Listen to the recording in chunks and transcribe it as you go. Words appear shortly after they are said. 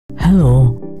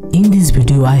Hello, in this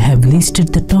video I have listed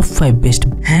the top 5 best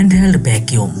handheld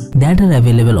vacuum that are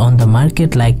available on the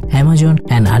market like Amazon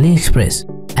and Aliexpress.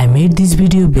 I made this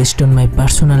video based on my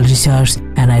personal research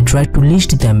and I tried to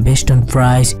list them based on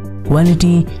price,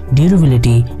 quality,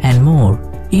 durability and more.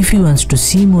 If you want to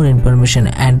see more information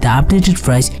and the updated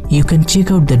price, you can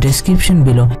check out the description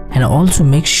below and also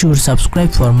make sure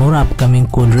subscribe for more upcoming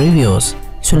cool reviews.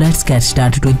 So let's get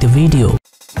started with the video.